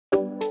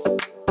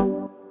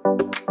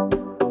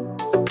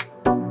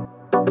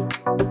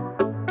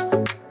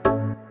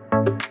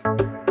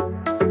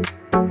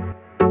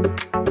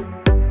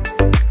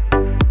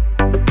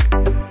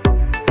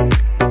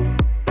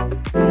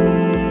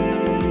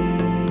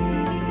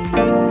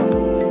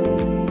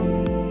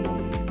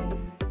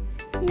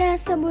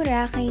Nasa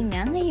Boracay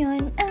nga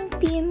ngayon ang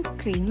Team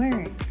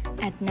Kramer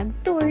at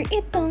nag-tour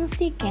itong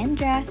si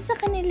Kendra sa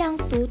kanilang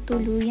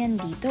tutuluyan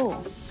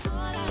dito.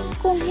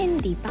 Kung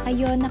hindi pa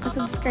kayo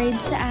nakasubscribe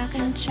sa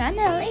aking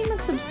channel ay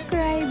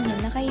mag-subscribe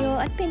muna kayo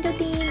at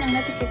pindutin ang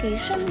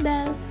notification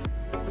bell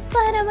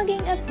para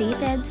maging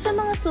updated sa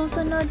mga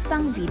susunod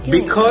pang video.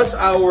 Because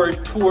our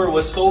tour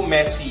was so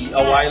messy a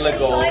while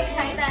ago,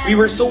 we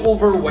were so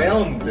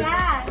overwhelmed.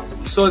 Yeah.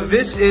 So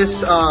this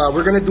is,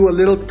 we're gonna do a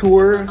little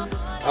tour,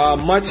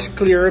 much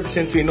clearer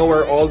since we know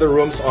where all the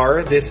rooms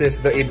are. This is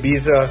the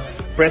Ibiza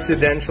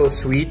Presidential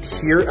Suite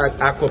here at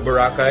Aqua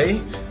Boracay.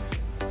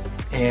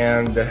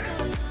 And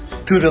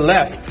to the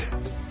left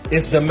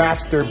is the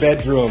master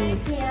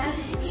bedroom. Yeah.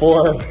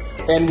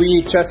 And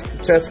we,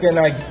 Cheska and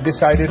I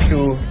decided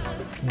to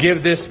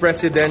give this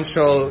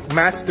presidential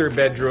master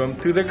bedroom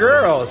to the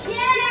girls. Yay!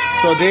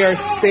 So they are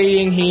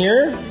staying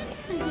here.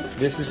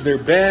 This is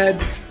their bed,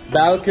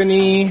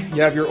 balcony.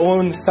 You have your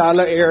own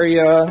sala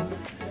area,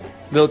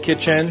 little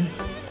kitchen.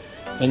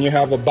 And you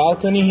have a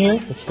balcony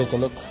here. Let's take a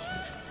look.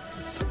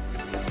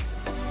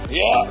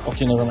 Yeah.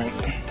 Okay, never mind.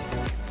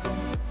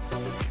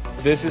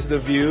 This is the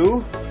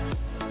view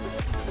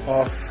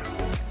of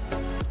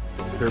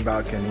their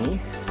balcony.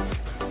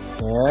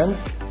 And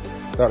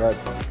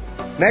that's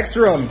next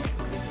room.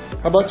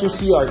 How about your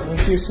CR? Can you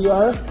see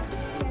your CR?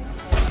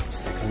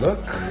 Let's take a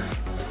look.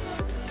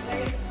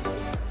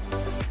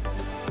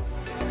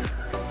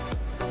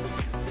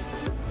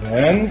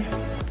 Then,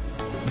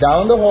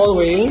 down the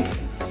hallway,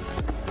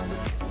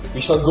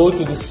 we shall go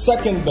to the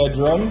second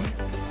bedroom.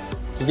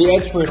 To the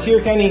edge first. Here,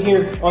 Kenny,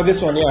 here. Oh,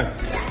 this one, yeah.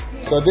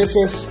 So this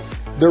is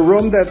the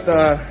room that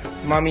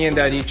Mommy and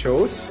Daddy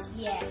chose.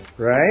 Yes.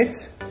 Right?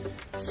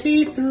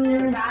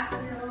 See-through.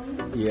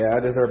 Bathroom. Yeah,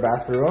 this is our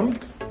bathroom.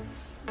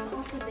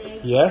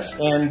 Yes,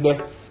 and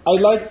I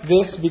like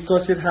this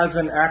because it has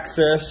an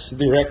access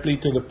directly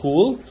to the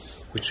pool,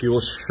 which we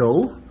will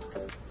show.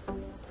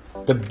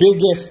 The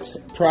biggest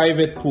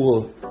private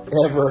pool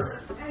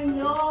ever. I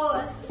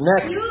know.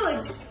 Next,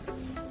 huge.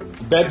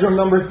 bedroom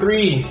number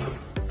 3.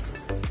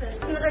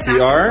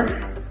 CR.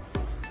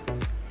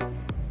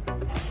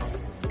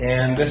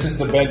 And this is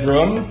the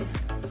bedroom.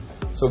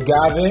 So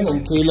Gavin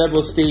and Caleb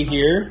will stay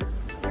here.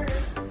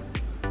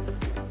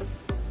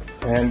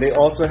 And they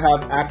also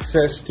have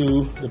access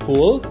to the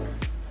pool.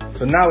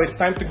 So now it's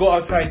time to go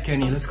outside,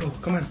 Kenny. Let's go.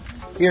 Come on.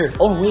 Here.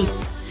 Oh, wait.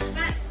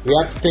 We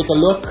have to take a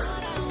look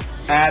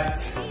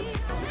at...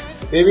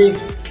 Baby,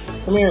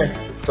 come here.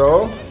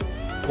 So,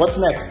 what's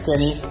next,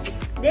 Kenny?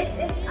 This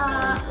is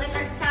like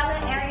our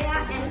salad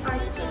area and our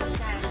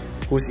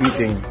kitchen. Who's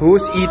eating?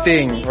 Who's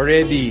eating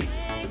already?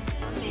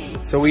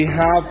 So we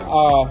have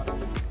a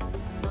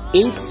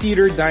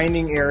 8-seater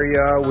dining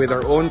area with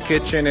our own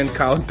kitchen and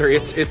counter.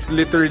 It's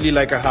literally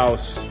like a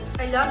house.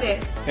 I love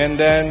it. And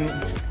then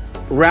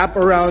wrap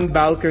around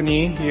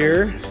balcony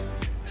here.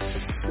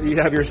 So you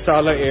have your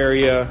sala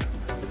area.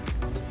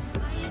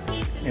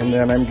 And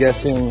then I'm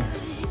guessing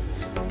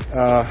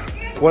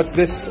what's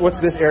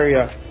this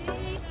area?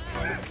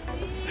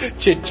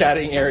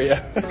 Chit-chatting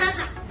area.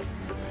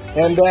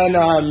 And then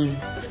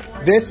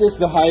this is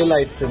the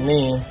highlight for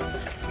me.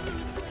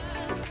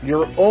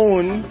 Your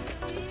own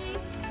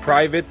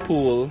private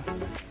pool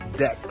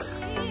deck.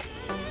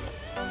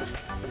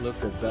 Look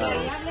at that.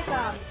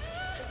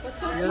 What's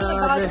so cool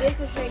about this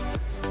is like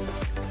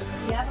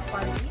you have a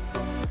party.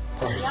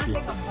 You have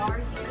like a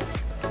bar here.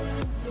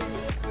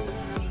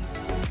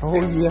 Oh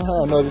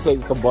yeah, no, this is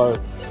like a bar.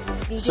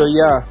 So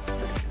yeah,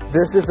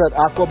 this is at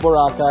Aqua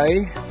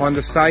Boracay on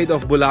the side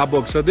of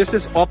Bulabog. So this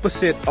is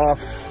opposite of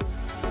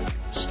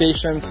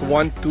stations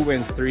 1, 2,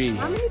 and 3.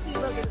 How many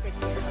people can fit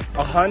here?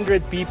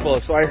 100 people.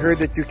 So I heard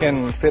that you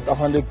can fit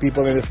 100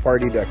 people in this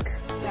party deck.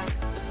 Yeah.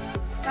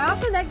 I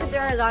also like that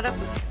there are a lot of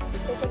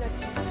coconut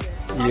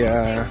trees here.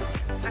 Yeah.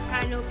 A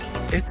canopy.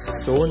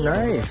 It's so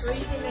nice. Where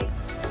you can like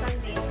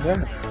Sunday.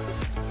 Yeah.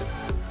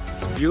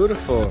 It's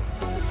beautiful.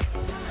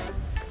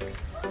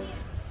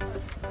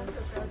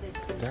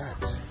 Look at that.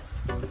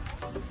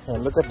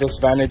 And look at this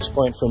vantage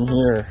point from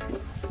here.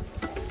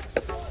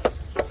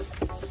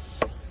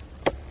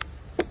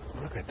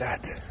 Look at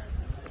that.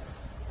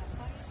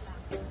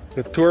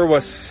 The tour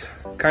was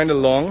kind of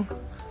long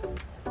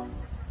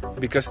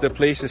because the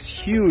place is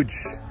huge.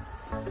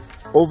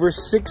 Over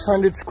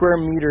 600 square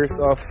meters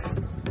of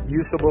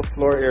usable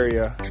floor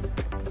area.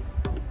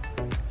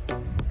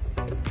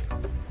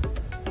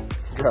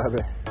 Grabe.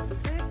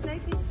 It's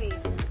nicely spaced.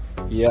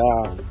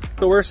 Yeah.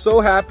 So we're so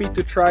happy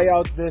to try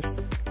out this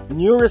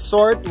new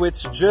resort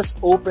which just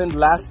opened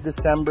last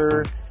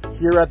December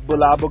here at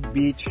Bulabog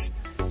Beach,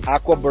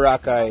 Aqua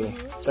Boracay.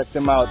 Check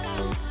them out.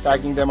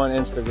 Tagging them on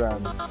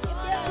Instagram.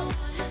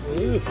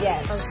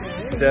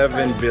 Yes.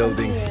 7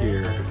 buildings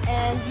here.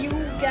 And you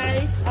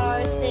guys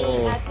are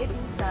staying at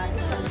Ibiza.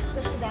 It's a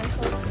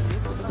presidential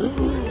suite.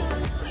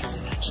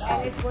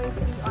 And it's going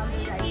to be on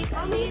the right.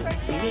 How many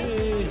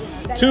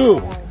residents?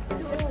 2.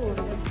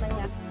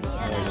 That's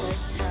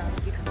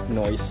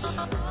Nice.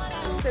 So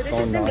this So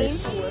is the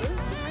nice. main pool.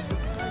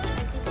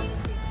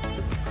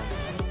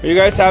 Are you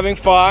guys having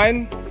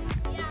fun?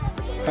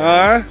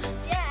 Huh?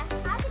 Yeah.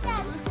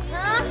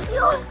 Huh?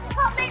 You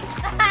coming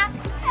back.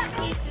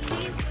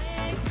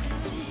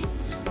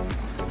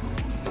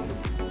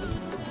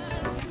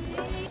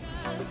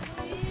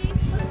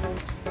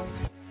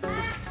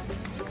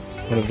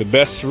 One of the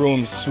best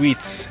rooms,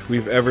 suites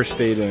we've ever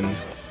stayed in.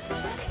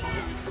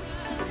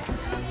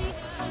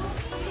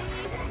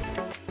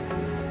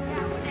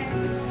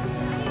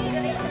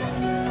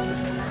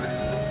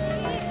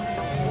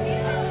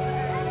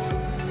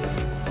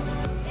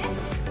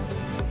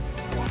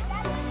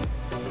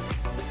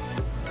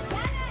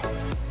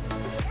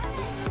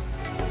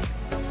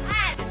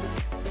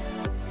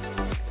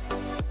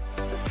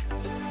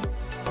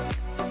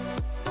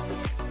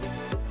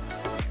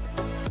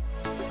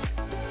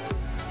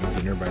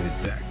 Dinner by the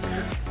deck.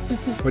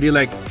 What do you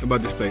like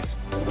about this place?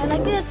 I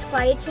like that it's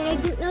quiet here. I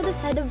didn't know the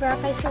side of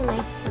Boracay is so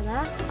nice for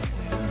that.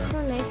 It's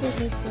so nice and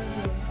peaceful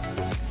here.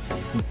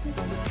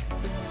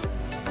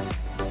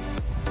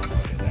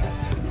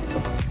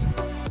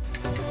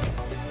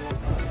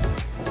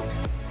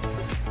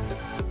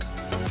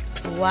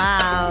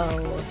 Wow.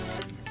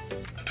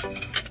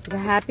 The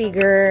happy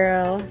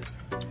girl.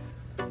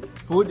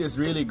 Food is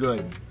really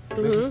good.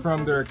 This is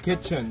from their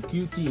kitchen,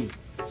 QT,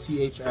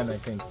 CHN, I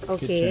think.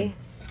 Okay. Kitchen.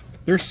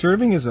 Their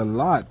serving is a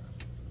lot.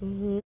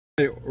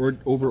 I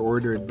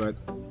over-ordered, but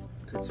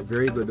it's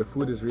very good. The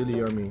food is really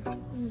yummy.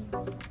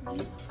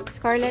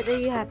 Scarlett, are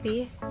you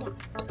happy?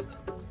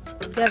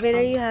 Gavin,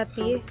 are you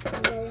happy?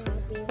 I'm very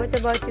happy. What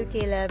about you,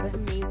 Caleb?